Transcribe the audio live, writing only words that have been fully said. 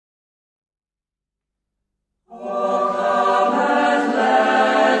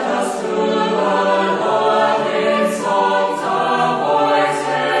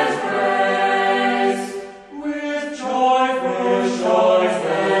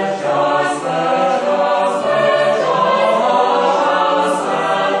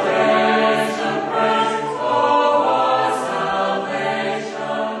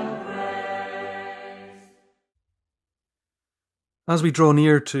As we draw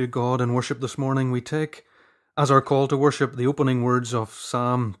near to God in worship this morning, we take as our call to worship the opening words of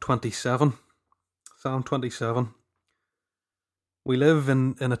Psalm 27. Psalm 27. We live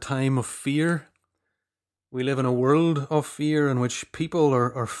in a time of fear. We live in a world of fear in which people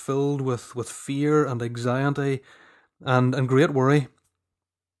are filled with fear and anxiety and great worry.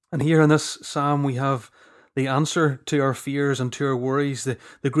 And here in this psalm we have the answer to our fears and to our worries,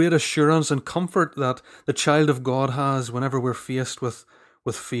 the great assurance and comfort that the child of God has whenever we're faced with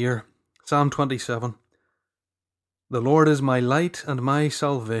fear. Psalm 27. The Lord is my light and my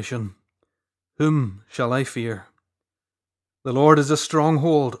salvation. Whom shall I fear? The Lord is the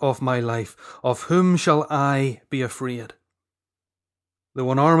stronghold of my life. Of whom shall I be afraid?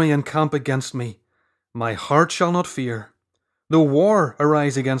 Though an army encamp against me, my heart shall not fear. Though war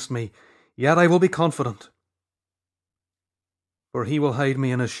arise against me, yet I will be confident. For he will hide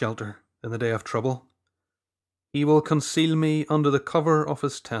me in his shelter in the day of trouble. He will conceal me under the cover of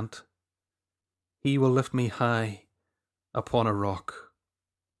his tent. He will lift me high upon a rock.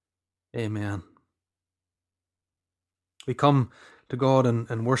 Amen. We come to God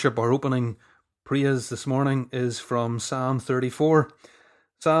and worship. Our opening praise this morning is from Psalm 34.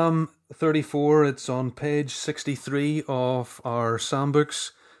 Psalm 34, it's on page 63 of our psalm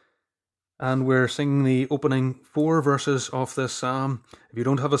books. And we're singing the opening 4 verses of this psalm. If you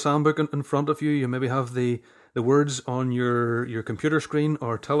don't have a psalm book in front of you, you maybe have the words on your computer screen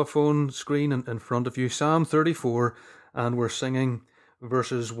or telephone screen in front of you. Psalm 34, and we're singing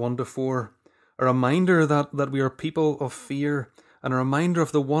verses 1 to 4. A reminder that we are people of fear, and a reminder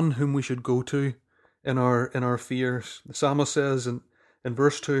of the one whom we should go to in our fears. The psalmist says in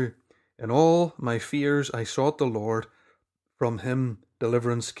verse 2, "In all my fears I sought the Lord, from him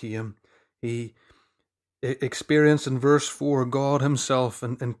deliverance came." He experienced in verse 4 God himself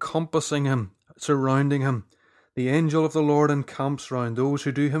encompassing him, surrounding him. The angel of the Lord encamps round those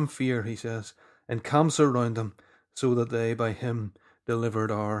who do him fear, he says, encamps around them, so that they by him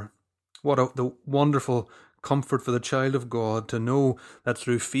delivered are. What the wonderful comfort for the child of God to know that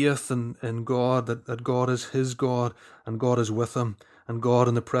through faith in God, that God is his God, and God is with him, and God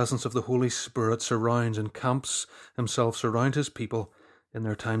in the presence of the Holy Spirit surrounds and camps himself surround his people in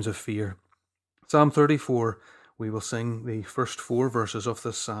their times of fear. Psalm 34, we will sing the first 4 verses of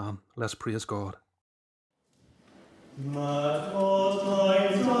this psalm. Let's praise God. At all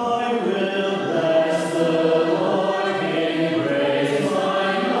times I will bless the Lord, He praise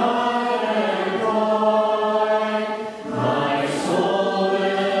my God and God. My soul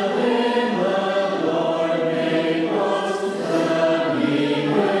will in the Lord make boast, the meek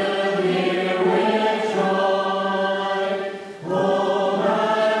will hear with joy. Oh,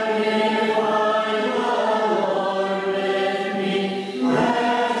 magnify the Lord with me,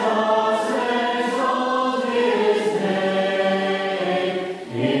 let us exalt his name.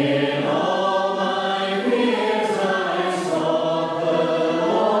 In all my fears I sought the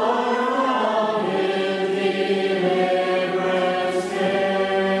Lord, from his deliverance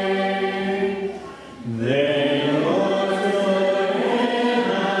came. They looked to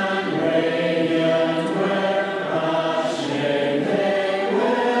him and radiant were, ashamed they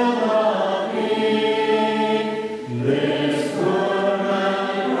will not be. This poor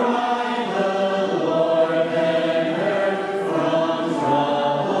man cried, the Lord then heard, from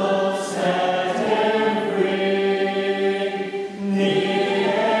trouble set him free. The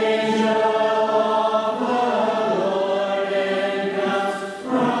angel of the Lord encamps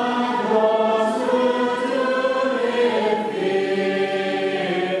round those who do him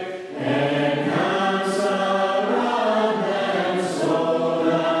fear, encamps around them so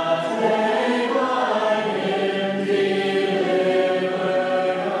that they by him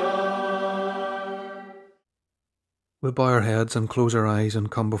delivered are. We'll bow our heads and close our eyes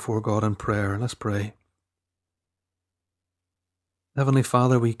and come before God in prayer. Let's pray. Heavenly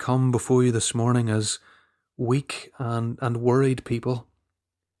Father, we come before you this morning as weak and worried people,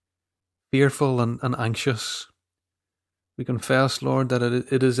 fearful and anxious. We confess, Lord, that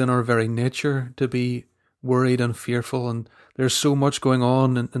it is in our very nature to be worried and fearful, and there's so much going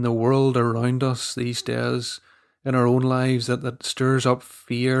on in the world around us these days, in our own lives, that stirs up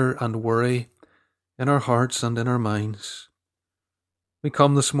fear and worry in our hearts and in our minds. We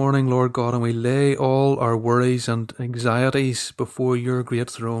come this morning, Lord God, and we lay all our worries and anxieties before your great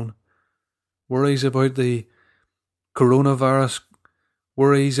throne. Worries about the coronavirus,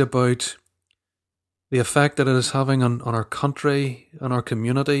 worries about the effect that it is having on our country, on our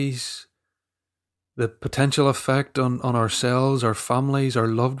communities, the potential effect on ourselves, our families, our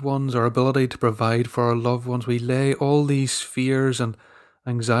loved ones, our ability to provide for our loved ones. We lay all these fears and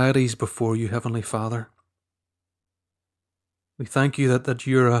anxieties before you, Heavenly Father. We thank you that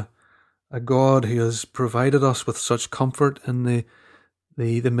you're a God who has provided us with such comfort in the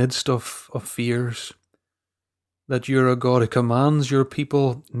midst of fears. That you're a God who commands your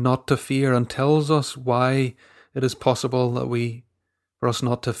people not to fear and tells us why it is possible for us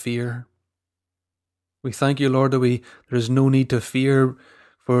not to fear. We thank you, Lord, that there is no need to fear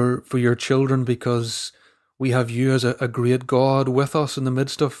for your children, because we have you as a great God with us in the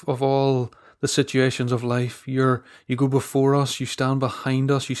midst of all the situations of life. You go before us, you stand behind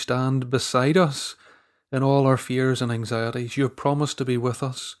us, you stand beside us in all our fears and anxieties. You have promised to be with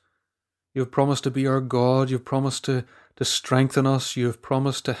us. You have promised to be our God. You have promised to strengthen us. You have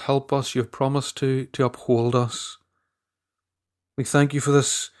promised to help us. You have promised to uphold us. We thank you for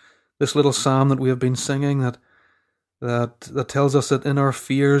this little psalm that we have been singing that tells us that in our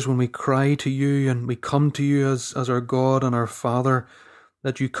fears, when we cry to you and we come to you as our God and our Father,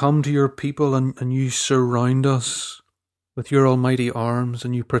 that you come to your people and you surround us with your almighty arms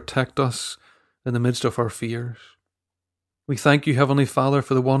and you protect us in the midst of our fears. We thank you, Heavenly Father,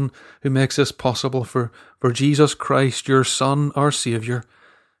 for the one who makes this possible, for Jesus Christ, your Son, our Saviour,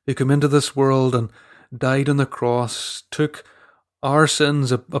 who came into this world and died on the cross, took our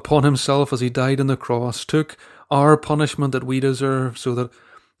sins upon himself as he died on the cross, took our punishment that we deserve, so that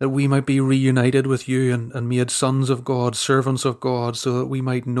we might be reunited with you and made sons of God, servants of God, so that we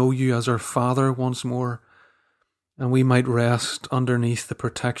might know you as our Father once more, and we might rest underneath the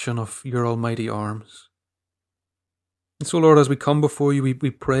protection of your almighty arms. And so, Lord, as we come before you,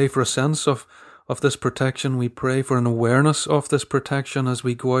 we pray for a sense of this protection. We pray for an awareness of this protection as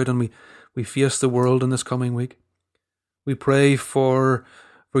we go out and we face the world in this coming week. We pray for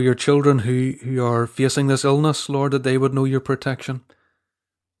your children who are facing this illness, Lord, that they would know your protection.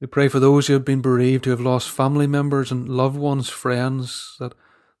 We pray for those who have been bereaved, who have lost family members and loved ones, friends,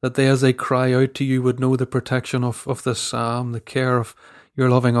 that they, as they cry out to you, would know the protection of this psalm, the care of your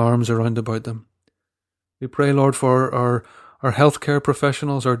loving arms around about them. We pray, Lord, for our healthcare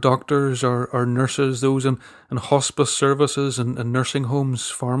professionals, our doctors, our nurses, those in hospice services and nursing homes,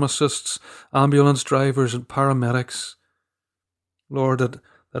 pharmacists, ambulance drivers and paramedics. Lord,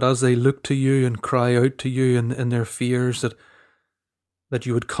 that as they look to you and cry out to you in their fears, that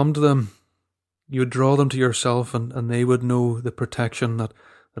you would come to them, you would draw them to yourself, and they would know the protection that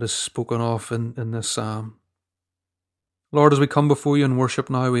is spoken of in this psalm. Lord, as we come before you in worship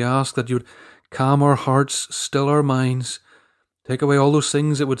now, we ask that you would calm our hearts, still our minds, take away all those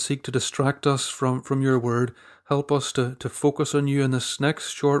things that would seek to distract us from your word. Help us to focus on you in this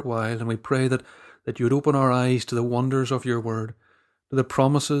next short while, and we pray that you would open our eyes to the wonders of your word, to the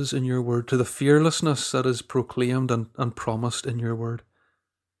promises in your word, to the fearlessness that is proclaimed and promised in your word.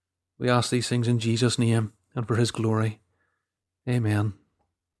 We ask these things in Jesus' name and for his glory. Amen.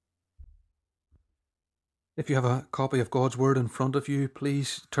 If you have a copy of God's Word in front of you,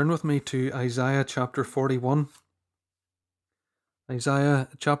 please turn with me to Isaiah chapter 41. Isaiah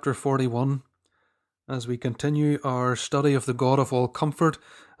chapter 41, as we continue our study of the God of all comfort,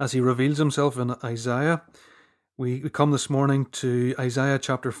 as he reveals himself in Isaiah. We come this morning to Isaiah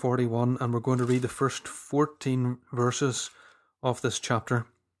chapter 41, and we're going to read the first 14 verses of this chapter.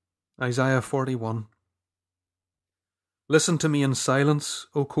 Isaiah 41. Listen to me in silence,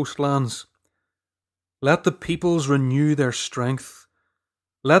 O coastlands. Let the peoples renew their strength.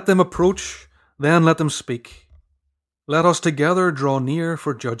 Let them approach, then let them speak. Let us together draw near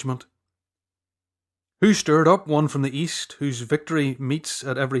for judgment. Who stirred up one from the east, whose victory meets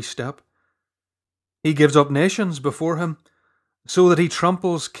at every step? He gives up nations before him, so that he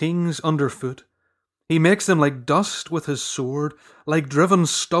tramples kings underfoot. He makes them like dust with his sword, like driven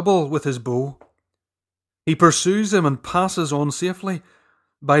stubble with his bow. He pursues them and passes on safely,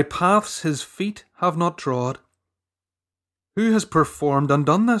 by paths his feet have not trod. Who has performed and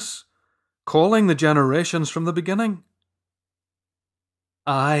done this, calling the generations from the beginning?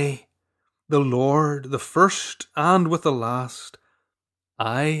 I, the Lord, the first and with the last,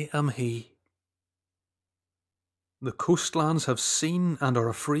 I am he. The coastlands have seen and are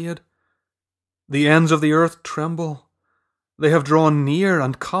afraid. The ends of the earth tremble. They have drawn near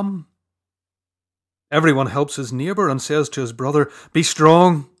and come. Everyone helps his neighbour and says to his brother, Be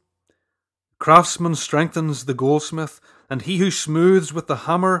strong. The craftsman strengthens the goldsmith and he who smooths with the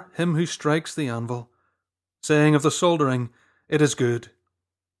hammer him who strikes the anvil, saying of the soldering, It is good.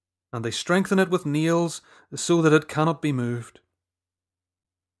 And they strengthen it with nails, so that it cannot be moved.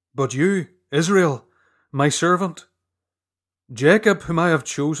 But you, Israel, my servant, Jacob whom I have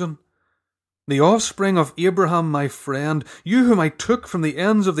chosen, the offspring of Abraham my friend, you whom I took from the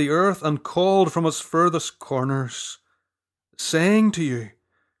ends of the earth and called from its furthest corners, saying to you,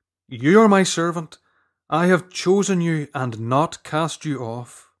 You are my servant, I have chosen you and not cast you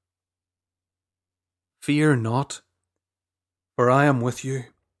off. Fear not, for I am with you.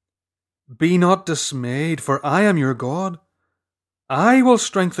 Be not dismayed, for I am your God. I will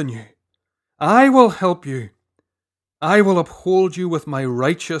strengthen you. I will help you. I will uphold you with my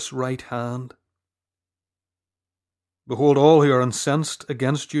righteous right hand. Behold, all who are incensed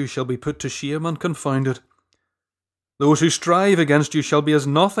against you shall be put to shame and confounded. Those who strive against you shall be as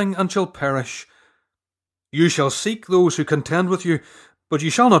nothing and shall perish. You shall seek those who contend with you, but you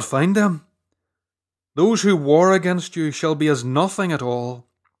shall not find them. Those who war against you shall be as nothing at all.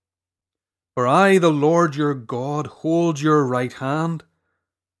 For I, the Lord your God, hold your right hand.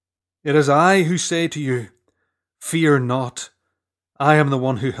 It is I who say to you, Fear not, I am the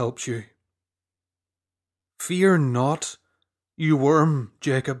one who helps you. Fear not, you worm,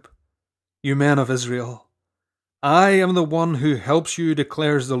 Jacob, you men of Israel. I am the one who helps you,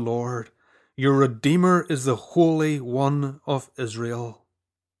 declares the Lord. Your Redeemer is the Holy One of Israel.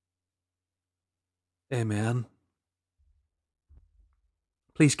 Amen.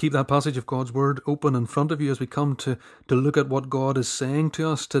 Please keep that passage of God's Word open in front of you as we come to look at what God is saying to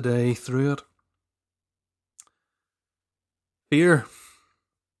us today through it. Fear,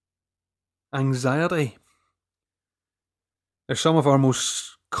 anxiety. They're some of our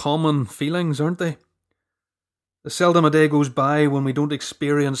most common feelings, aren't they? Seldom a day goes by when we don't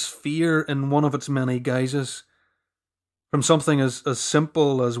experience fear in one of its many guises. From something as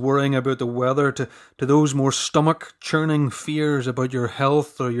simple as worrying about the weather to those more stomach-churning fears about your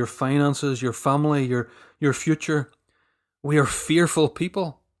health or your finances, your family, your future. We are fearful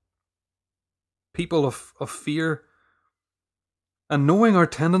people. People of fear. And knowing our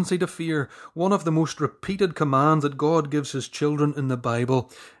tendency to fear, one of the most repeated commands that God gives his children in the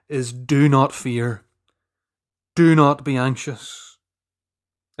Bible is do not fear. Do not be anxious.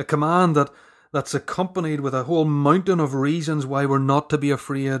 A command that's accompanied with a whole mountain of reasons why we're not to be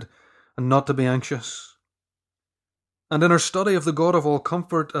afraid and not to be anxious. And in our study of the God of all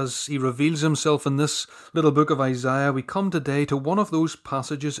comfort, as he reveals himself in this little book of Isaiah, we come today to one of those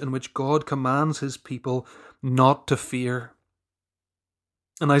passages in which God commands his people not to fear.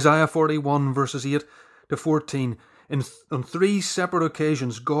 In Isaiah 41 verses 8 to 14, on 3 separate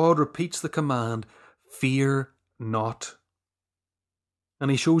occasions, God repeats the command, fear not.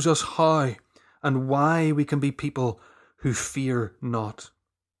 And he shows us how and why we can be people who fear not.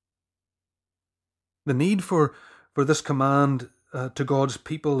 The need for this command to God's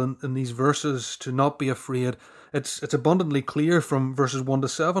people in these verses to not be afraid, it's abundantly clear from verses 1 to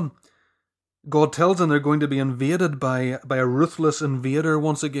 7. God tells them they're going to be invaded by a ruthless invader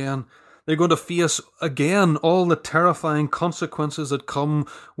once again. They're going to face again all the terrifying consequences that come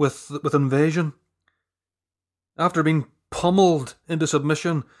with invasion. After being pummeled into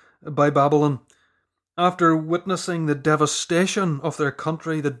submission by Babylon, after witnessing the devastation of their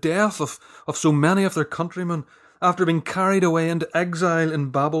country, the death of so many of their countrymen, after being carried away into exile in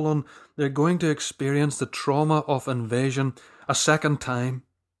Babylon, they're going to experience the trauma of invasion a second time.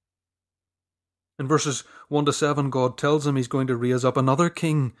 In verses 1 to 7, God tells them he's going to raise up another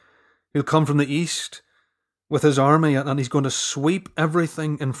king who'll come from the east with his army, and he's going to sweep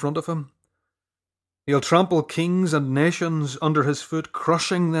everything in front of him. He'll trample kings and nations under his foot,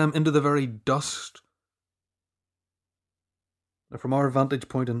 crushing them into the very dust. Now, from our vantage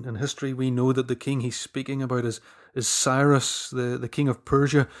point in history, we know that the king he's speaking about is Cyrus, the king of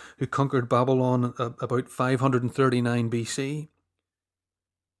Persia, who conquered Babylon about 539 BC.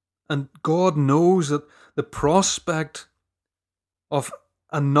 And God knows that the prospect of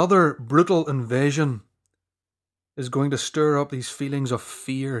another brutal invasion is going to stir up these feelings of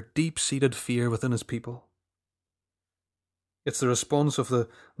fear, deep-seated fear within his people. It's the response of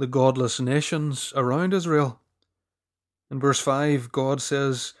the godless nations around Israel. In verse 5, God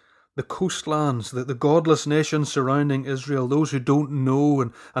says, the coastlands, the godless nations surrounding Israel, those who don't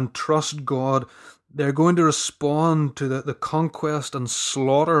know and trust God, they're going to respond to the conquest and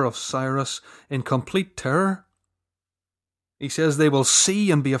slaughter of Cyrus in complete terror. He says they will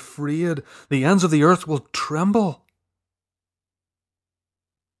see and be afraid. The ends of the earth will tremble.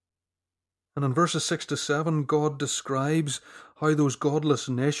 And in verses 6 to 7, God describes how those godless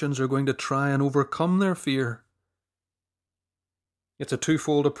nations are going to try and overcome their fear. It's a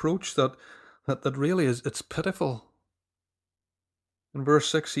twofold approach that really it's pitiful. In verse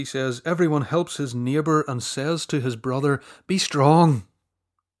 6 he says, everyone helps his neighbour and says to his brother, be strong,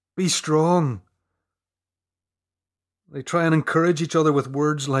 be strong. They try and encourage each other with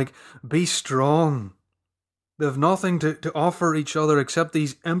words like, be strong. They have nothing to offer each other except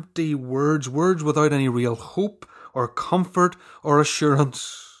these empty words without any real hope or comfort or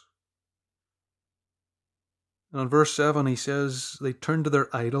assurance. And in verse 7 he says, they turn to their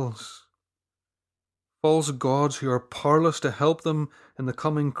idols, false gods who are powerless to help them in the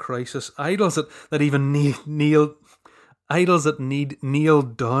coming crisis, idols that even need kneel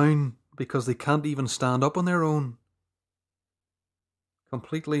down because they can't even stand up on their own.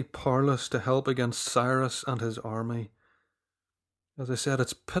 Completely powerless to help against Cyrus and his army. As I said,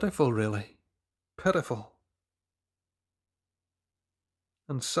 it's pitiful, really. Pitiful.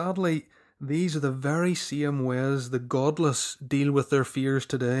 And sadly, these are the very same ways the godless deal with their fears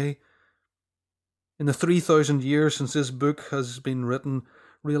today. In the 3,000 years since this book has been written,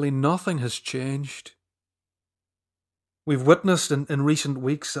 really nothing has changed. We've witnessed in recent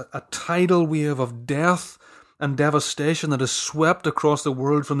weeks a tidal wave of death and devastation that has swept across the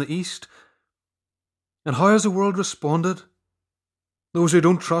world from the east. And how has the world responded? Those who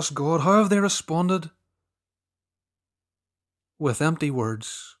don't trust God, how have they responded? With empty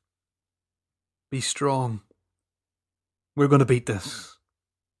words. Be strong. We're going to beat this.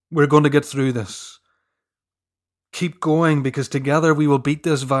 We're going to get through this. Keep going, because together we will beat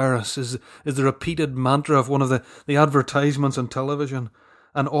this virus, is the repeated mantra of one of the advertisements on television.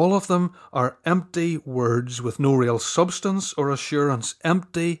 And all of them are empty words with no real substance or assurance.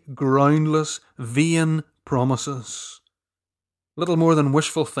 Empty, groundless, vain promises. Little more than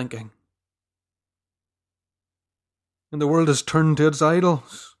wishful thinking. And the world has turned to its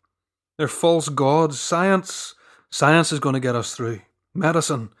idols. They're false gods. Science is going to get us through.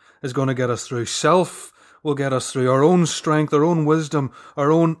 Medicine is going to get us through. Self will get us through. Our own strength, our own wisdom, our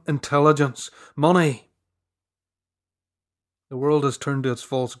own intelligence. Money. The world has turned to its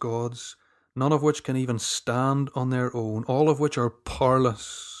false gods, none of which can even stand on their own, all of which are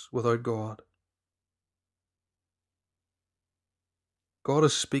powerless without God. God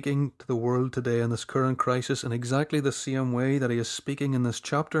is speaking to the world today in this current crisis in exactly the same way that he is speaking in this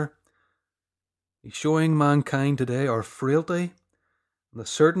chapter. He's showing mankind today our frailty and the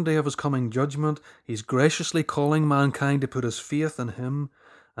certainty of his coming judgment. He's graciously calling mankind to put his faith in him.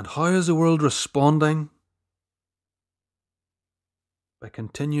 And how is the world responding? By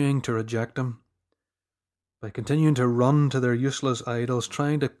continuing to reject him, by continuing to run to their useless idols,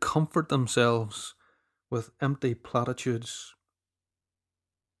 trying to comfort themselves with empty platitudes.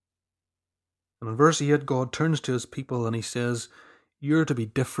 And in verse 8, God turns to his people and he says, you're to be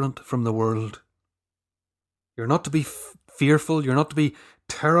different from the world. You're not to be fearful, you're not to be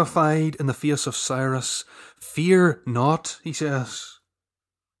terrified in the face of Cyrus. Fear not, he says.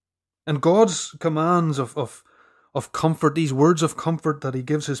 And God's commands of comfort, these words of comfort that he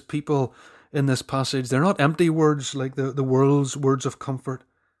gives his people in this passage, they're not empty words like the world's words of comfort.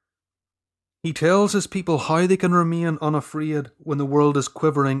 He tells his people how they can remain unafraid when the world is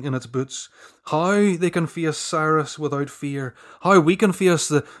quivering in its boots, how they can face Cyrus without fear, how we can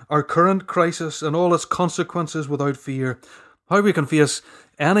face our current crisis and all its consequences without fear, how we can face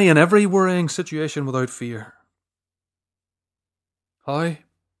any and every worrying situation without fear. How?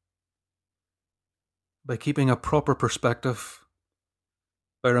 By keeping a proper perspective,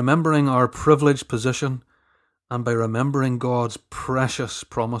 by remembering our privileged position, and by remembering God's precious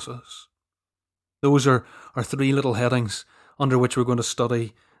promises. Those are our three little headings under which we're going to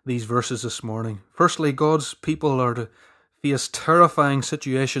study these verses this morning. Firstly, God's people are to face terrifying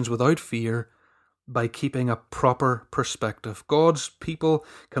situations without fear by keeping a proper perspective. God's people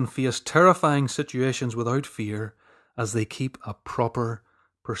can face terrifying situations without fear as they keep a proper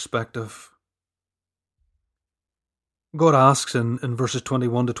perspective. God asks in verses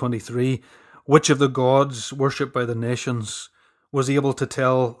 21 to 23, which of the gods worshipped by the nations was able to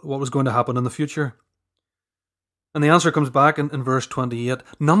tell what was going to happen in the future? And the answer comes back in verse 28.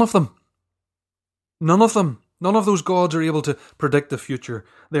 None of them. None of them. None of those gods are able to predict the future.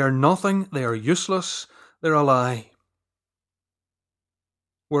 They are nothing. They are useless. They're a lie.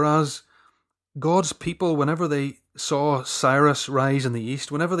 Whereas God's people, whenever they saw Cyrus rise in the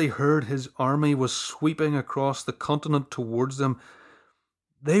east, whenever they heard his army was sweeping across the continent towards them,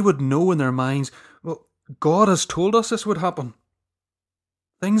 they would know in their minds, well, God has told us this would happen.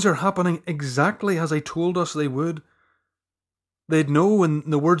 Things are happening exactly as he told us they would. They'd know in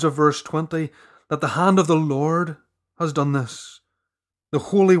the words of verse 20 that the hand of the Lord has done this. The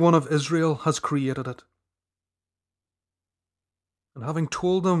Holy One of Israel has created it. And having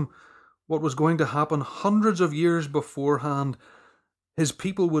told them what was going to happen hundreds of years beforehand, his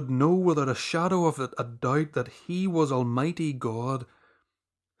people would know without a shadow of a doubt that he was Almighty God,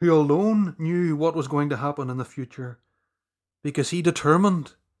 who alone knew what was going to happen in the future, because he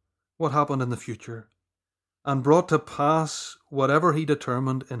determined what happened in the future and brought to pass whatever he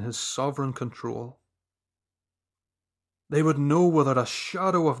determined in his sovereign control. They would know without a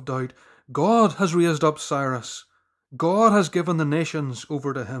shadow of doubt, God has raised up Cyrus. God has given the nations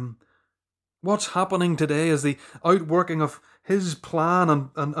over to him. What's happening today is the outworking of his plan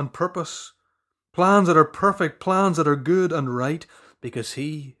and purpose. Plans that are perfect, plans that are good and right, because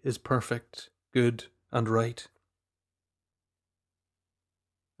he is perfect, good and right.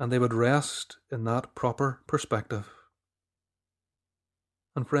 And they would rest in that proper perspective.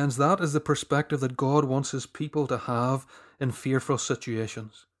 And friends, that is the perspective that God wants his people to have in fearful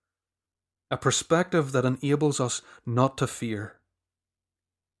situations. A perspective that enables us not to fear.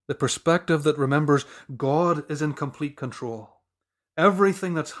 The perspective that remembers God is in complete control.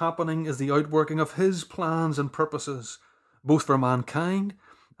 Everything that's happening is the outworking of his plans and purposes, both for mankind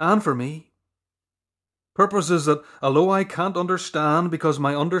and for me. Purposes that, although I can't understand because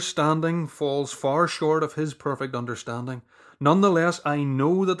my understanding falls far short of his perfect understanding, nonetheless I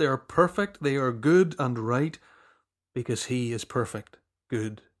know that they are perfect, they are good and right, because he is perfect,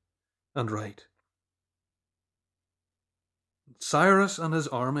 good and right. Cyrus and his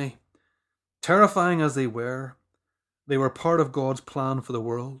army, terrifying as they were part of God's plan for the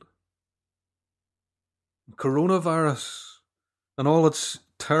world. Coronavirus and all its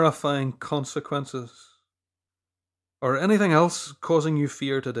terrifying consequences, or anything else causing you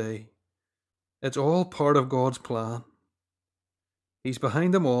fear today, it's all part of God's plan. He's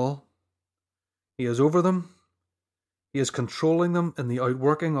behind them all. He is over them. He is controlling them in the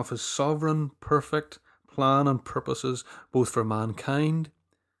outworking of his sovereign, perfect plan and purposes, both for mankind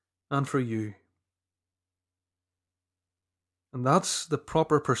and for you. And that's the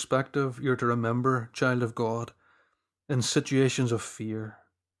proper perspective you're to remember, child of God, in situations of fear.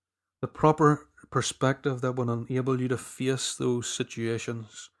 The proper perspective that will enable you to face those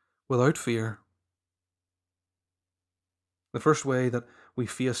situations without fear. The first way that we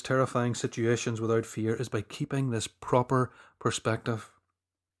face terrifying situations without fear is by keeping this proper perspective.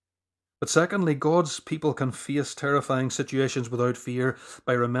 But secondly, God's people can face terrifying situations without fear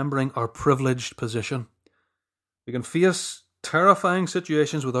by remembering our privileged position. We can face terrifying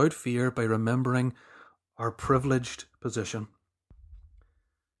situations without fear by remembering our privileged position.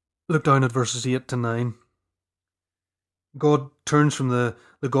 Look down at verses 8 to 9. God turns from the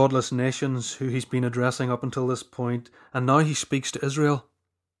godless nations who he's been addressing up until this point, and now he speaks to Israel.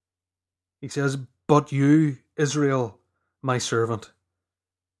 He says, "But you, Israel, my servant,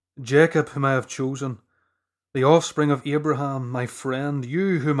 Jacob whom I have chosen, the offspring of Abraham, my friend,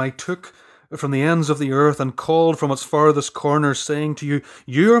 you whom I took from the ends of the earth and called from its farthest corners, saying to you,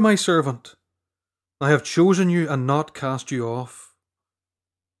 you are my servant. I have chosen you and not cast you off."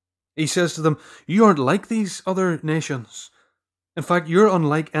 He says to them, you aren't like these other nations. In fact, you're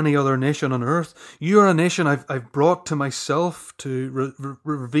unlike any other nation on earth. You are a nation I've brought to myself, to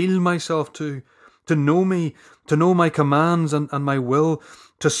reveal myself to know me, to know my commands and my will,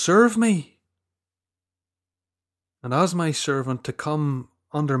 to serve me. And as my servant, to come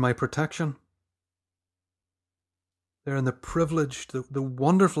under my protection. They're in the privileged, the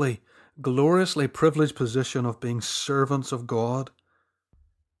wonderfully, gloriously privileged position of being servants of God.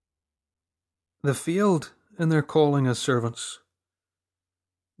 They failed in their calling as servants.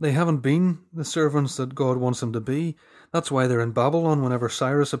 They haven't been the servants that God wants them to be. That's why they're in Babylon whenever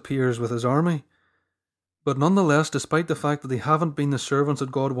Cyrus appears with his army. But nonetheless, despite the fact that they haven't been the servants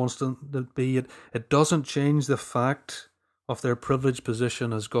that God wants them to be, it doesn't change the fact of their privileged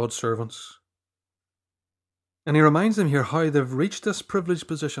position as God's servants. And he reminds them here how they've reached this privileged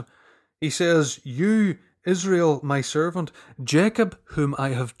position. He says, you, Israel, my servant, Jacob, whom I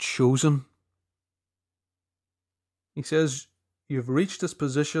have chosen. He says, you've reached this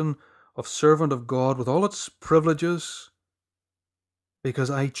position of servant of God with all its privileges because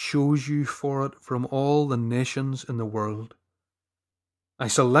I chose you for it from all the nations in the world. I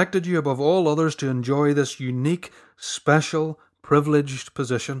selected you above all others to enjoy this unique, special, privileged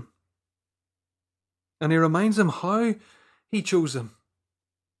position. And he reminds them how he chose them.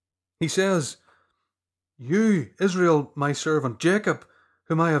 He says, you, Israel, my servant, Jacob,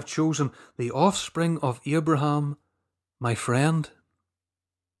 whom I have chosen, the offspring of Abraham, my friend.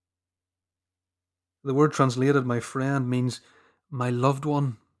 The word translated my friend means my loved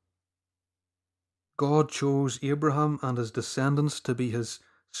one. God chose Abraham and his descendants to be his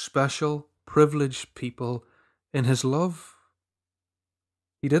special, privileged people in his love.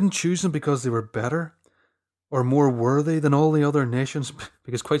 He didn't choose them because they were better or more worthy than all the other nations,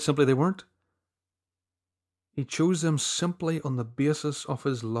 because quite simply they weren't. He chose them simply on the basis of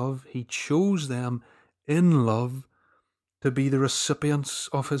his love. He chose them in love to be the recipients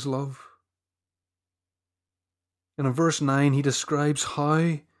of his love. And in verse 9, he describes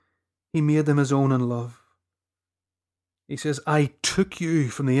how he made them his own in love. He says, I took you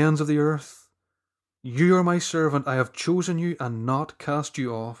from the ends of the earth. You are my servant. I have chosen you and not cast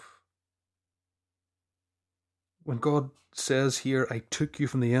you off. When God says here, I took you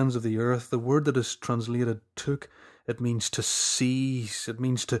from the ends of the earth, the word that is translated took, it means to seize. It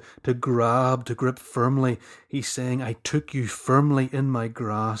means to grab, to grip firmly. He's saying, I took you firmly in my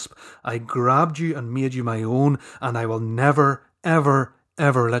grasp. I grabbed you and made you my own, and I will never, ever,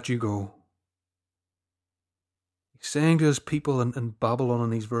 ever let you go. He's saying to his people in Babylon in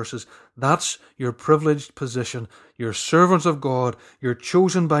these verses, that's your privileged position. You're servants of God. You're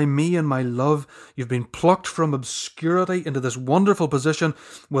chosen by me and my love. You've been plucked from obscurity into this wonderful position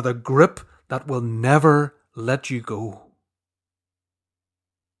with a grip that will never let you go.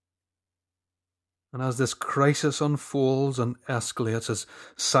 And as this crisis unfolds and escalates, as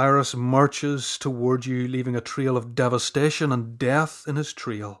Cyrus marches toward you, leaving a trail of devastation and death in his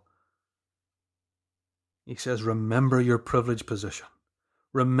trail, he says, remember your privileged position.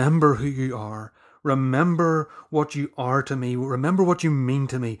 Remember who you are. Remember what you are to me. Remember what you mean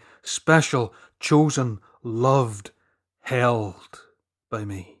to me. Special, chosen, loved, held by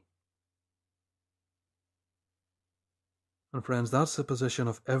me. And friends, that's the position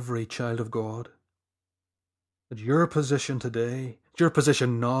of every child of God. That your position today, your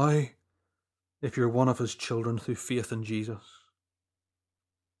position now, if you're one of his children through faith in Jesus.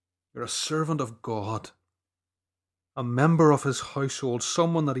 You're a servant of God. A member of his household,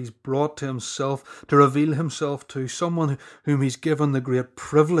 someone that he's brought to himself to reveal himself to, someone whom he's given the great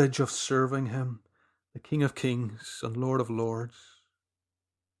privilege of serving him, the King of Kings and Lord of Lords,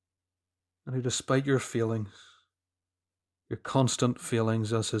 and who, despite your feelings, your constant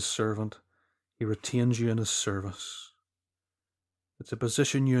failings as his servant, he retains you in his service. It's a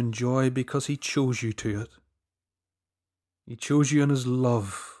position you enjoy because he chose you to it. He chose you in his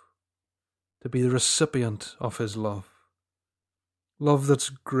love, to be the recipient of his love. Love that's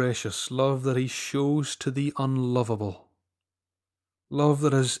gracious, love that he shows to the unlovable. Love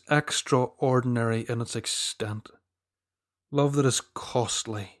that is extraordinary in its extent. Love that is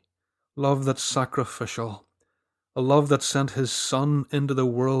costly. Love that's sacrificial. A love that sent his Son into the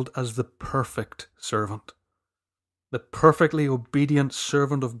world as the perfect servant. The perfectly obedient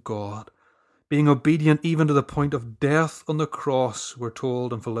servant of God. Being obedient even to the point of death on the cross, we're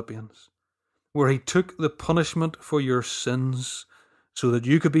told in Philippians, where he took the punishment for your sins so that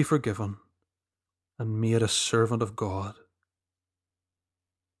you could be forgiven and made a servant of God.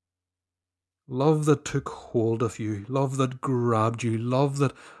 Love that took hold of you, love that grabbed you, love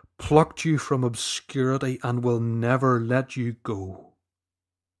that plucked you from obscurity and will never let you go.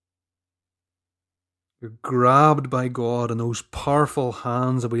 You're grabbed by God in those powerful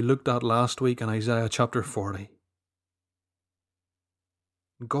hands that we looked at last week in Isaiah chapter 40.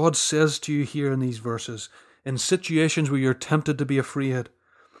 God says to you here in these verses, in situations where you're tempted to be afraid,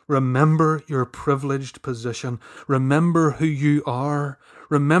 remember your privileged position. Remember who you are.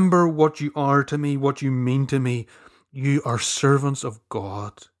 Remember what you are to me, what you mean to me. You are servants of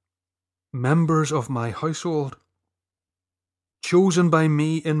God, members of my household, chosen by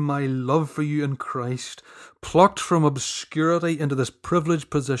me in my love for you in Christ, plucked from obscurity into this privileged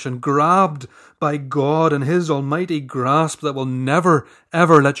position, grabbed by God in his almighty grasp that will never,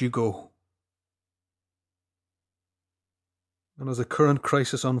 ever let you go. And as the current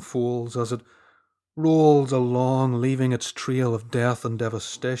crisis unfolds, as it rolls along, leaving its trail of death and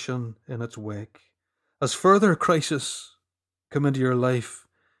devastation in its wake, as further crises come into your life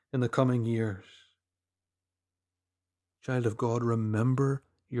in the coming years, child of God, remember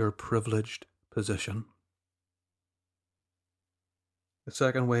your privileged position. The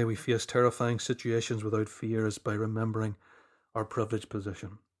second way we face terrifying situations without fear is by remembering our privileged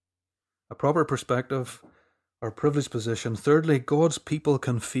position. A proper perspective, our privileged position. Thirdly, God's people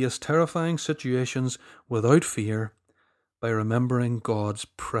can face terrifying situations without fear by remembering God's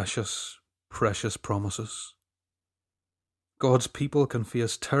precious, precious promises. God's people can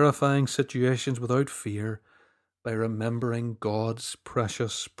face terrifying situations without fear by remembering God's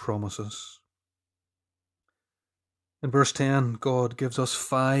precious promises. In verse 10, God gives us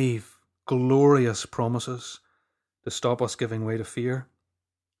 5 glorious promises to stop us giving way to fear.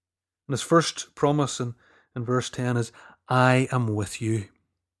 And his first promise in verse 10 is, I am with you.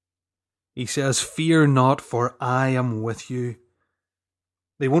 He says, fear not, for I am with you.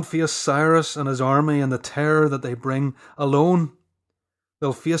 They won't face Cyrus and his army and the terror that they bring alone.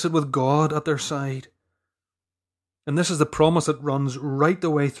 They'll face it with God at their side. And this is the promise that runs right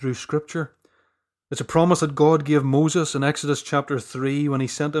the way through Scripture. It's a promise that God gave Moses in Exodus chapter 3 when he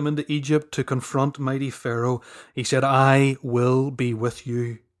sent him into Egypt to confront mighty Pharaoh. He said, I will be with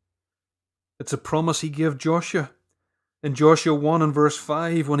you. It's a promise he gave Joshua in Joshua 1 and verse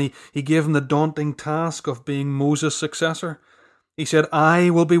 5 when he gave him the daunting task of being Moses' successor. He said, I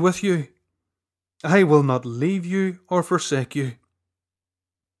will be with you. I will not leave you or forsake you.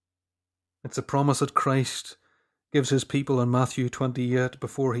 It's a promise that Christ gives his people in Matthew 28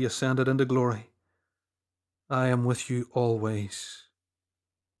 before he ascended into glory. I am with you always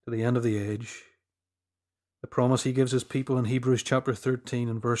to the end of the age. The promise he gives his people in Hebrews chapter 13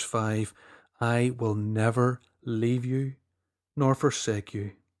 and verse 5, I will never leave you nor forsake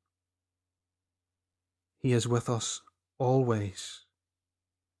you. He is with us always.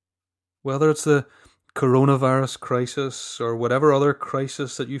 Whether it's the coronavirus crisis or whatever other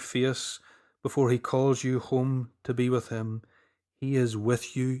crisis that you face before he calls you home to be with him, he is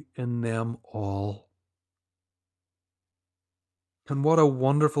with you in them all. And what a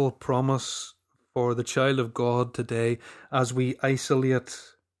wonderful promise for the child of God today as we isolate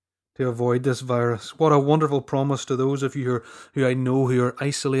to avoid this virus. What a wonderful promise to those of you who I know who are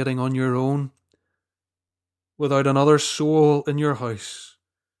isolating on your own, without another soul in your house,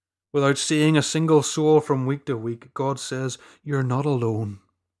 without seeing a single soul from week to week. God says, you're not alone.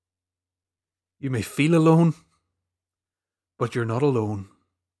 You may feel alone, but you're not alone.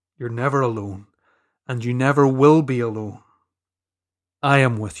 You're never alone, and you never will be alone. I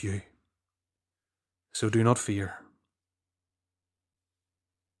am with you, so do not fear.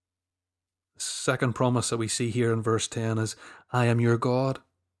 The second promise that we see here in verse 10 is, I am your God.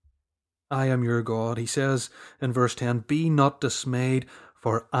 I am your God. He says in verse 10, be not dismayed,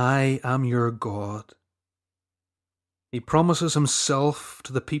 for I am your God. He promises himself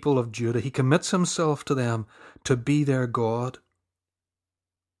to the people of Judah. He commits himself to them to be their God.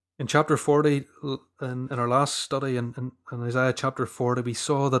 In chapter 40, in our last study in Isaiah chapter 40, we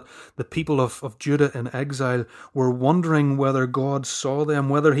saw that the people of Judah in exile were wondering whether God saw them,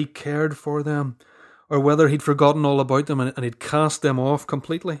 whether he cared for them, or whether he'd forgotten all about them and he'd cast them off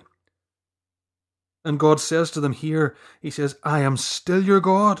completely. And God says to them here, he says, I am still your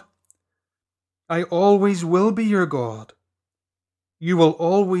God. I always will be your God. You will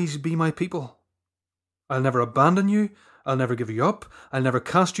always be my people. I'll never abandon you. I'll never give you up. I'll never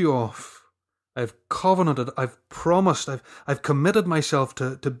cast you off. I've covenanted, I've promised, I've committed myself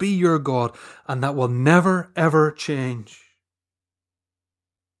to be your God, and that will never, ever change.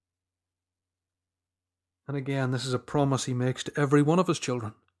 And again, this is a promise he makes to every one of his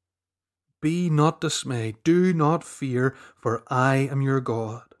children. Be not dismayed, do not fear, for I am your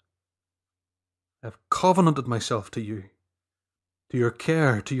God. I've covenanted myself to you, to your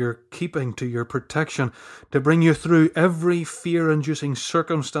care, to your keeping, to your protection, to bring you through every fear-inducing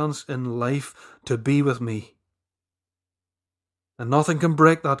circumstance in life to be with me. And nothing can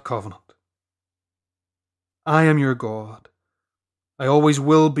break that covenant. I am your God. I always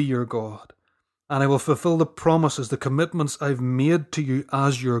will be your God. And I will fulfill the promises, the commitments I've made to you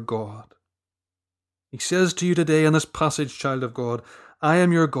as your God. He says to you today in this passage, child of God, I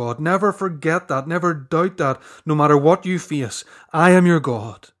am your God. Never forget that. Never doubt that. No matter what you face, I am your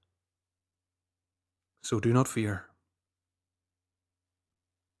God. So do not fear.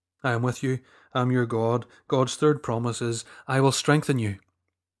 I am with you. I am your God. God's third promise is, I will strengthen you.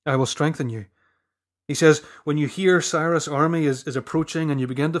 I will strengthen you. He says, when you hear Cyrus' army is approaching and you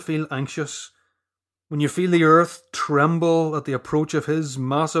begin to feel anxious, when you feel the earth tremble at the approach of his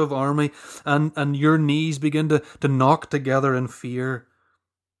massive army and your knees begin to knock together in fear,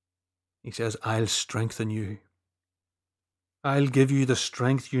 he says, I'll strengthen you. I'll give you the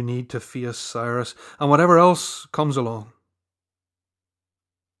strength you need to face Cyrus and whatever else comes along.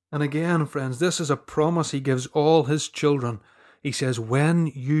 And again, friends, this is a promise he gives all his children. He says, when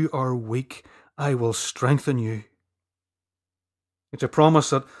you are weak, I will strengthen you. It's a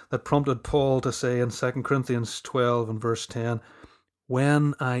promise that prompted Paul to say in 2 Corinthians 12 and verse 10,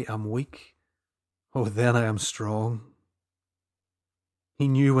 when I am weak, then I am strong. He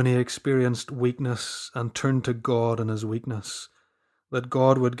knew when he experienced weakness and turned to God in his weakness, that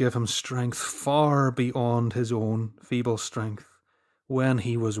God would give him strength far beyond his own feeble strength. When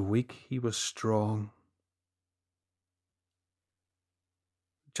he was weak, he was strong.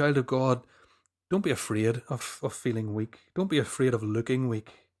 Child of God, don't be afraid of feeling weak. Don't be afraid of looking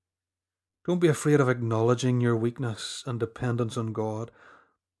weak. Don't be afraid of acknowledging your weakness and dependence on God,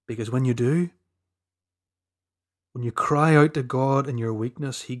 because when you do, When you cry out to God in your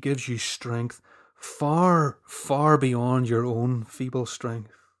weakness, He gives you strength far, far beyond your own feeble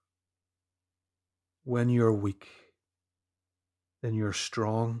strength. When you're weak, then you're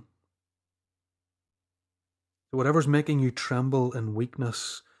strong. So whatever's making you tremble in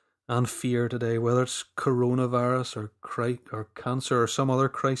weakness and fear today, whether it's coronavirus or cancer or some other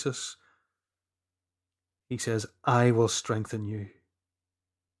crisis, He says, I will strengthen you.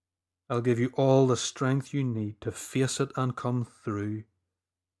 I'll give you all the strength you need to face it and come through.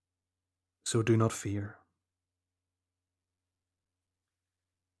 So do not fear.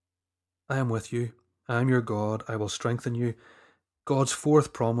 I am with you. I am your God. I will strengthen you. God's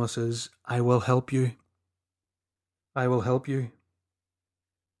fourth promise is, I will help you. I will help you.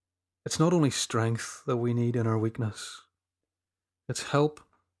 It's not only strength that we need in our weakness. It's help,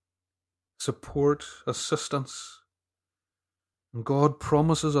 support, assistance. And God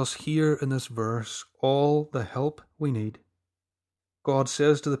promises us here in this verse all the help we need. God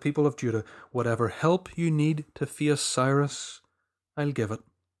says to the people of Judah, whatever help you need to face Cyrus, I'll give it.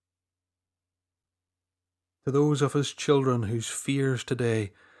 To those of His children whose fears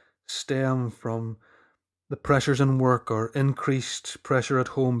today stem from the pressures in work or increased pressure at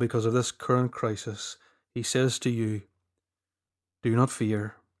home because of this current crisis, He says to you, do not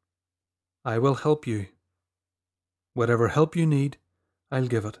fear. I will help you. Whatever help you need, I'll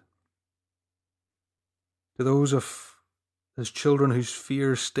give it. To those of His children whose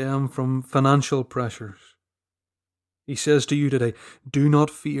fears stem from financial pressures, He says to you today, do not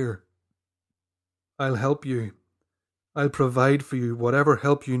fear. I'll help you. I'll provide for you. Whatever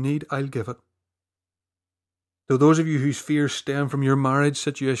help you need, I'll give it. To those of you whose fears stem from your marriage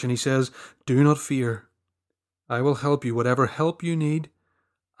situation, He says, do not fear. I will help you. Whatever help you need,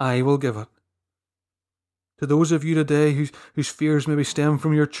 I will give it. To those of you today whose fears maybe stem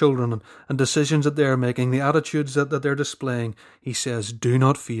from your children and decisions that they're making, the attitudes that they're displaying, He says, do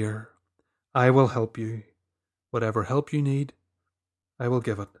not fear. I will help you. Whatever help you need, I will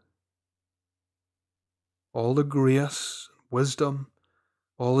give it. All the grace, wisdom,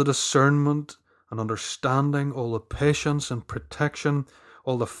 all the discernment and understanding, all the patience and protection,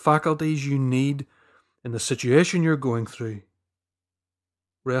 all the faculties you need in the situation you're going through,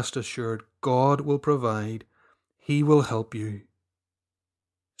 rest assured, God will provide. He will help you.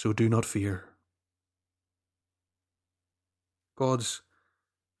 So do not fear. God's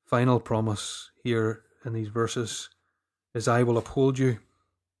final promise here in these verses is, I will uphold you.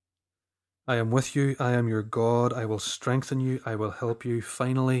 I am with you. I am your God. I will strengthen you. I will help you.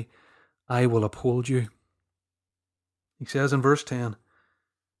 Finally, I will uphold you. He says in verse 10,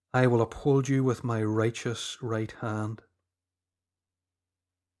 I will uphold you with my righteous right hand.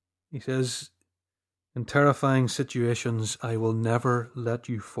 He says, in terrifying situations, I will never let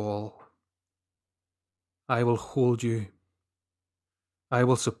you fall. I will hold you. I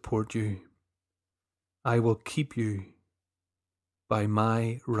will support you. I will keep you by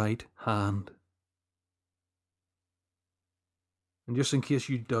my right hand. And just in case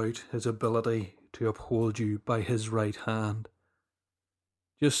you doubt His ability to uphold you by His right hand,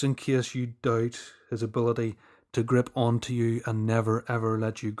 just in case you doubt His ability to grip onto you and never ever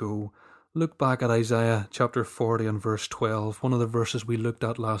let you go, look back at Isaiah chapter 40 and verse 12, one of the verses we looked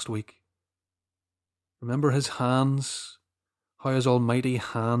at last week. Remember His hands, how His almighty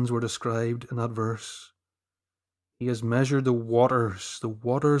hands were described in that verse. He has measured the waters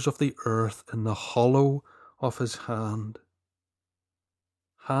of the earth in the hollow of His hand.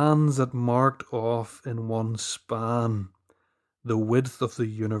 Hands that marked off in one span the width of the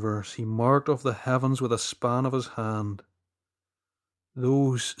universe. He marked off the heavens with a span of His hand.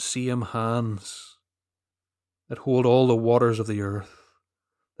 Those same hands that hold all the waters of the earth,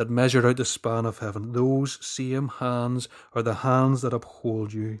 that measured out the span of heaven, those same hands are the hands that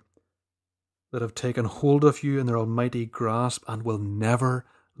uphold you, that have taken hold of you in their almighty grasp and will never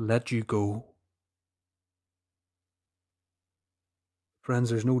let you go. Friends,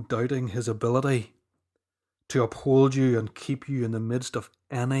 there's no doubting His ability to uphold you and keep you in the midst of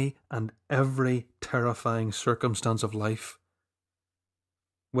any and every terrifying circumstance of life.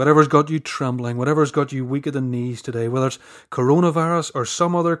 Whatever's got you trembling, whatever's got you weak at the knees today, whether it's coronavirus or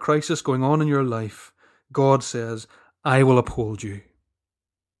some other crisis going on in your life, God says, I will uphold you.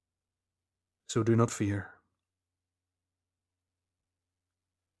 So do not fear.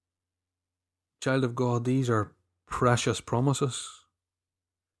 Child of God, these are precious promises.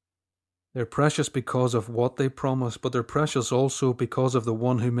 They're precious because of what they promise, but they're precious also because of the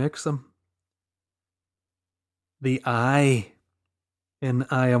one who makes them. The I in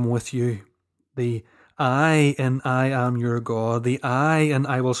I am with you. The I in I am your God. The I in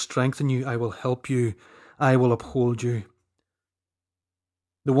I will strengthen you, I will help you, I will uphold you.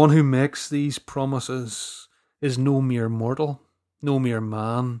 The one who makes these promises is no mere mortal, no mere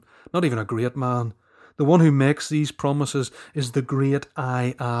man, not even a great man. The one who makes these promises is the great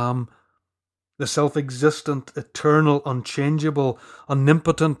I Am, the self-existent, eternal, unchangeable,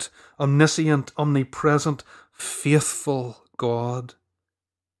 omnipotent, omniscient, omnipresent, faithful God,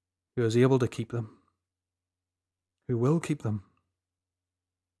 who is able to keep them, who will keep them.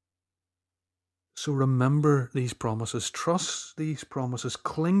 So remember these promises, trust these promises,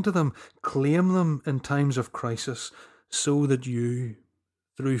 cling to them, claim them in times of crisis, so that you,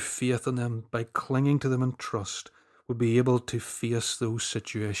 through faith in them, by clinging to them in trust, will be able to face those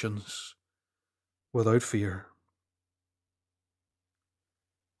situations without fear.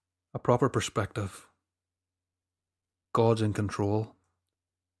 A proper perspective. God's in control,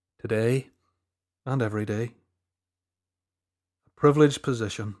 today and every day. A privileged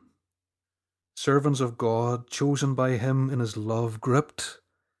position. Servants of God, chosen by Him in His love, gripped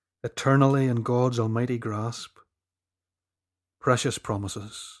eternally in God's almighty grasp. Precious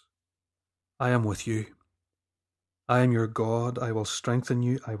promises. I am with you. I am your God. I will strengthen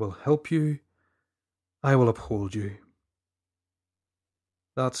you. I will help you. I will uphold you.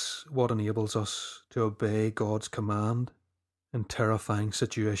 That's what enables us to obey God's command in terrifying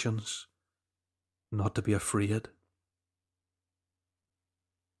situations, not to be afraid.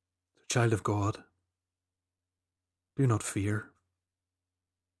 Child of God, do not fear.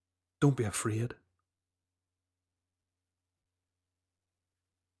 Don't be afraid.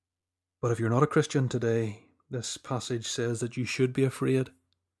 But if you're not a Christian today, this passage says that you should be afraid.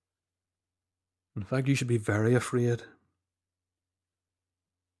 In fact, you should be very afraid.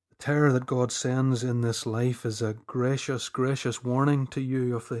 The terror that God sends in this life is a gracious, gracious warning to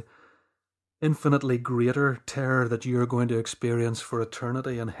you of the infinitely greater terror that you are going to experience for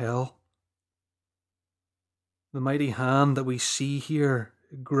eternity in hell. The mighty hand that we see here,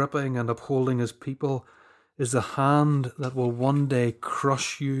 gripping and upholding His people, is the hand that will one day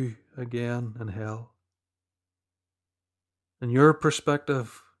crush you again in hell. And your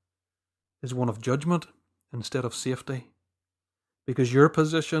perspective is one of judgment instead of safety, because your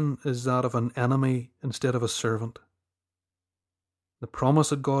position is that of an enemy instead of a servant. The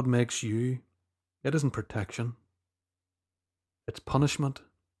promise that God makes you, it isn't protection, it's punishment.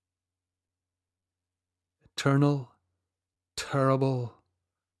 Eternal, terrible,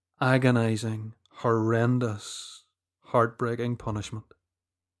 agonizing, horrendous, heartbreaking punishment.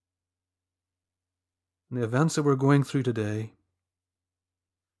 And the events that we're going through today,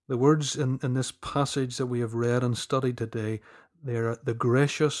 the words in this passage that we have read and studied today, they are the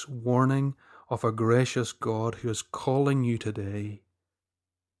gracious warning of a gracious God who is calling you today,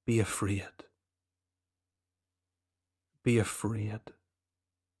 be afraid. Be afraid.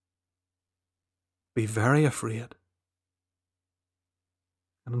 Be very afraid.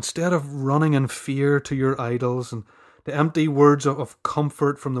 And instead of running in fear to your idols and the empty words of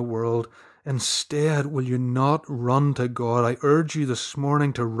comfort from the world, instead will you not run to God? I urge you this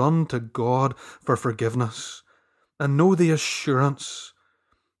morning to run to God for forgiveness and know the assurance,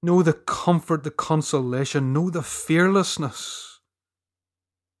 know the comfort, the consolation, know the fearlessness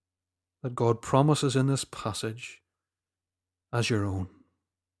that God promises in this passage as your own.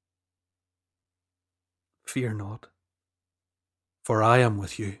 Fear not, for I am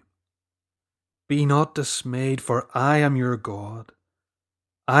with you. Be not dismayed, for I am your God.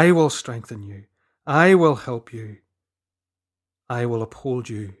 I will strengthen you. I will help you. I will uphold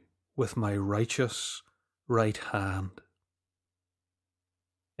you with my righteous right hand.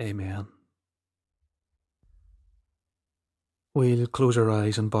 Amen. We'll close our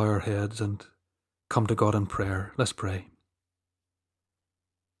eyes and bow our heads and come to God in prayer. Let's pray.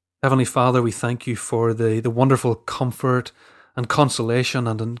 Heavenly Father, we thank you for the wonderful comfort and consolation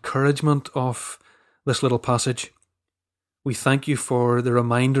and encouragement of this little passage. We thank you for the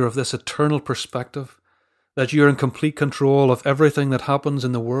reminder of this eternal perspective, that you're in complete control of everything that happens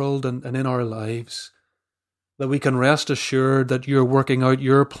in the world and in our lives, that we can rest assured that you're working out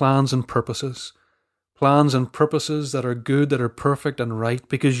your plans and purposes that are good, that are perfect and right,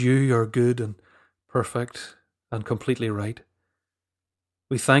 because you are good and perfect and completely right.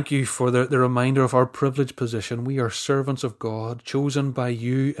 We thank you for the reminder of our privileged position. We are servants of God, chosen by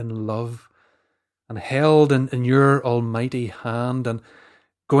you in love and held in your almighty hand and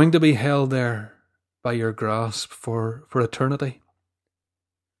going to be held there by your grasp for eternity.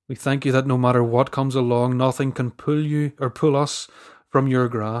 We thank you that no matter what comes along, nothing can pull you or pull us from your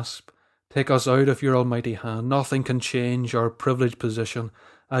grasp, take us out of your almighty hand. Nothing can change our privileged position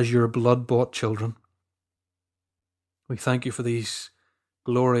as your blood-bought children. We thank you for these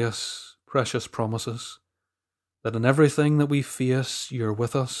glorious, precious promises. that in everything that we face, you're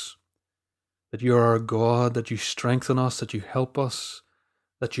with us, that you're our God, that you strengthen us, that you help us,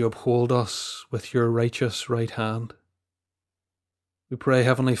 that you uphold us with your righteous right hand. We pray,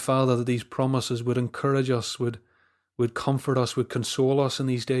 Heavenly Father, that these promises would encourage us, would comfort us, would console us in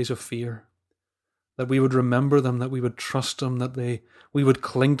these days of fear, that we would remember them, that we would trust them, that we would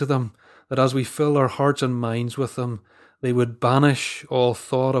cling to them, that as we fill our hearts and minds with them, they would banish all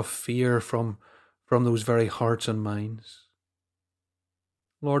thought of fear from those very hearts and minds.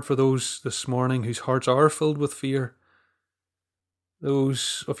 Lord, for those this morning whose hearts are filled with fear,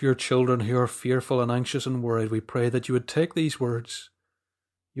 those of your children who are fearful and anxious and worried, we pray that you would take these words,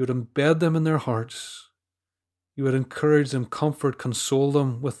 you would embed them in their hearts, you would encourage them, comfort, console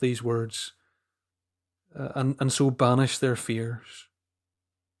them with these words, and so banish their fears.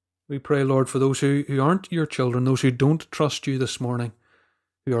 We pray, Lord, for those who aren't your children, those who don't trust you this morning,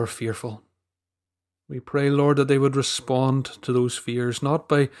 who are fearful. We pray, Lord, that they would respond to those fears, not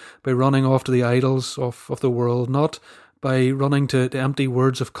by running off to the idols of the world, not by running to the empty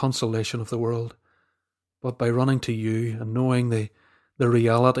words of consolation of the world, but by running to you and knowing the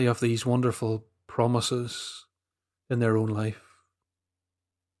reality of these wonderful promises in their own life.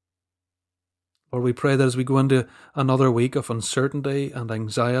 Lord, we pray that as we go into another week of uncertainty and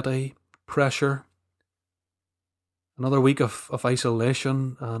anxiety, pressure, another week of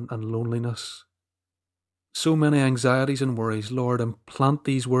isolation and loneliness, so many anxieties and worries, Lord, implant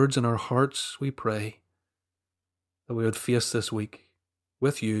these words in our hearts, we pray, that we would face this week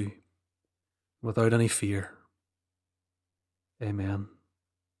with you, without any fear. Amen.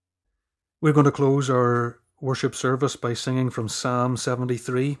 We're going to close our worship service by singing from Psalm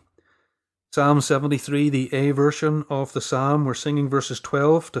 73. Psalm 73, the A version of the Psalm. We're singing verses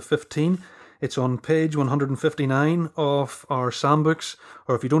 12 to 15. It's on page 159 of our Psalm books,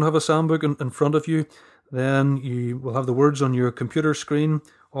 or if you don't have a Psalm book in front of you, then you will have the words on your computer screen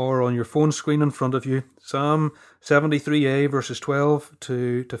or on your phone screen in front of you. Psalm 73a, verses 12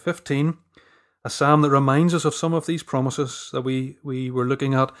 to 15. A psalm that reminds us of some of these promises that we were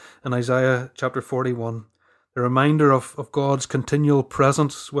looking at in Isaiah chapter 41. The reminder of God's continual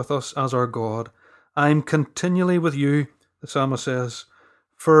presence with us as our God. I'm continually with you, the psalmist says.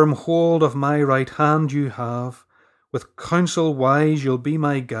 Firm hold of my right hand you have. With counsel wise you'll be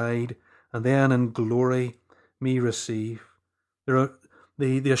my guide, and then in glory me receive. There are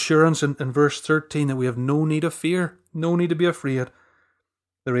the assurance in verse 13 that we have no need of fear, no need to be afraid.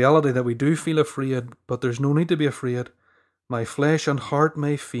 The reality that we do feel afraid, but there's no need to be afraid. My flesh and heart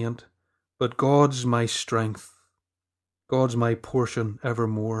may faint, but God's my strength. God's my portion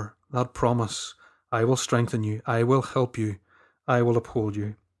evermore. That promise, I will strengthen you, I will help you, I will uphold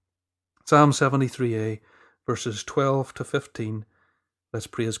you. Psalm 73a, verses 12 to 15. Let's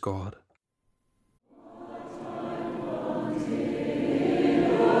praise God.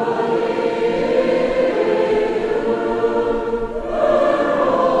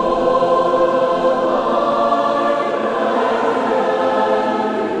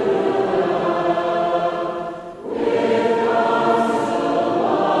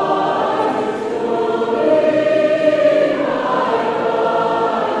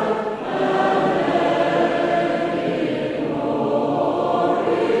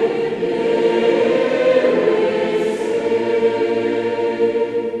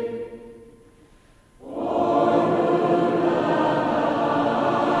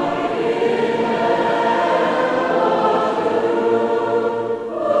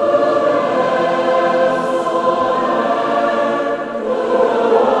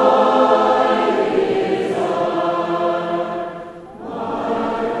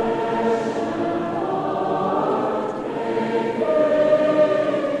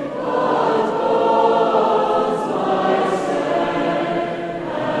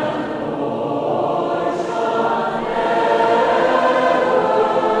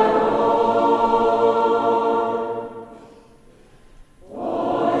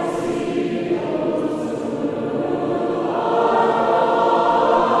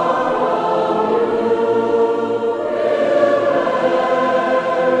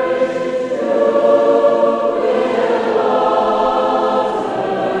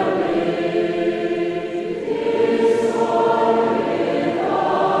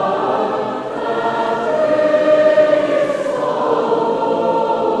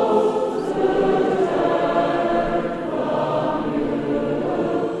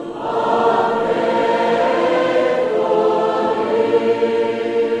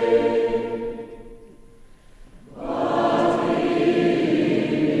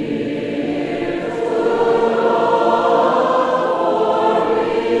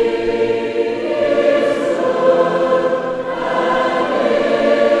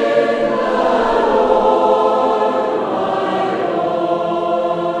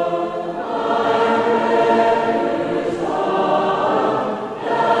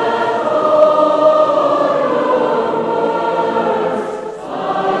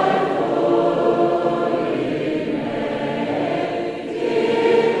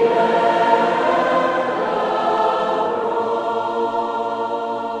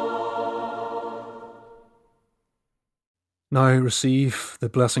 Now receive the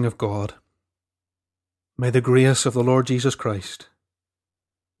blessing of God. May the grace of the Lord Jesus Christ,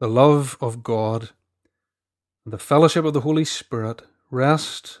 the love of God, and the fellowship of the Holy Spirit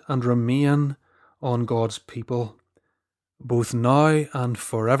rest and remain on God's people, both now and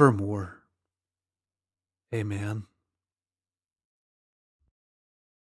forevermore. Amen.